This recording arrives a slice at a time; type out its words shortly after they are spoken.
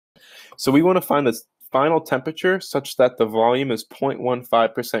So we want to find the final temperature such that the volume is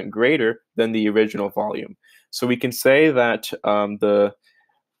 0.15% greater than the original volume. So we can say that the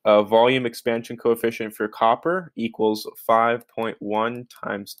volume expansion coefficient for copper equals 5.1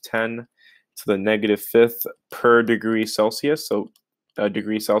 times 10 to the negative fifth per degree Celsius. So a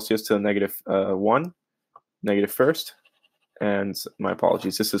degree Celsius to the negative 1, negative first. And my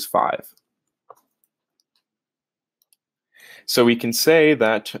apologies, this is 5. So we can say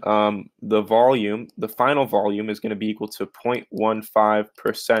that the final volume is going to be equal to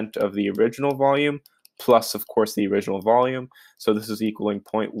 0.15% of the original volume plus, of course, the original volume. So this is equaling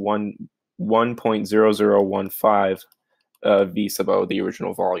 1.0015 V sub O, the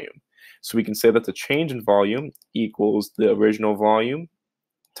original volume. So we can say that the change in volume equals the original volume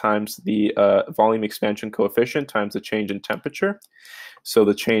times the volume expansion coefficient times the change in temperature. So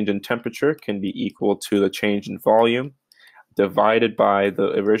the change in temperature can be equal to the change in volume divided by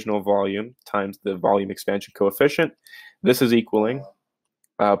the original volume times the volume expansion coefficient. This is equaling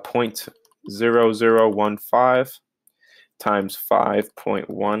 0.0015 times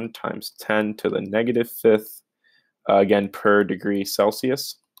 5.1 times 10 to the negative fifth, again, per degree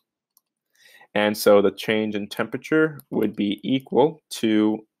Celsius. And so the change in temperature would be equal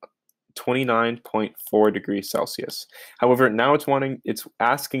to 29.4 degrees Celsius. However, now it's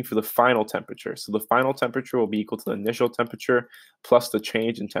asking for the final temperature. So the final temperature will be equal to the initial temperature plus the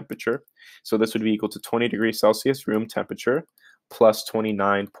change in temperature. So this would be equal to 20 degrees Celsius room temperature plus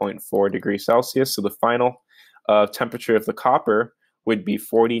 29.4 degrees Celsius. So the final temperature of the copper would be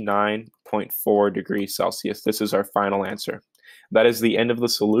 49.4 degrees Celsius. This is our final answer. That is the end of the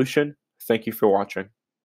solution. Thank you for watching.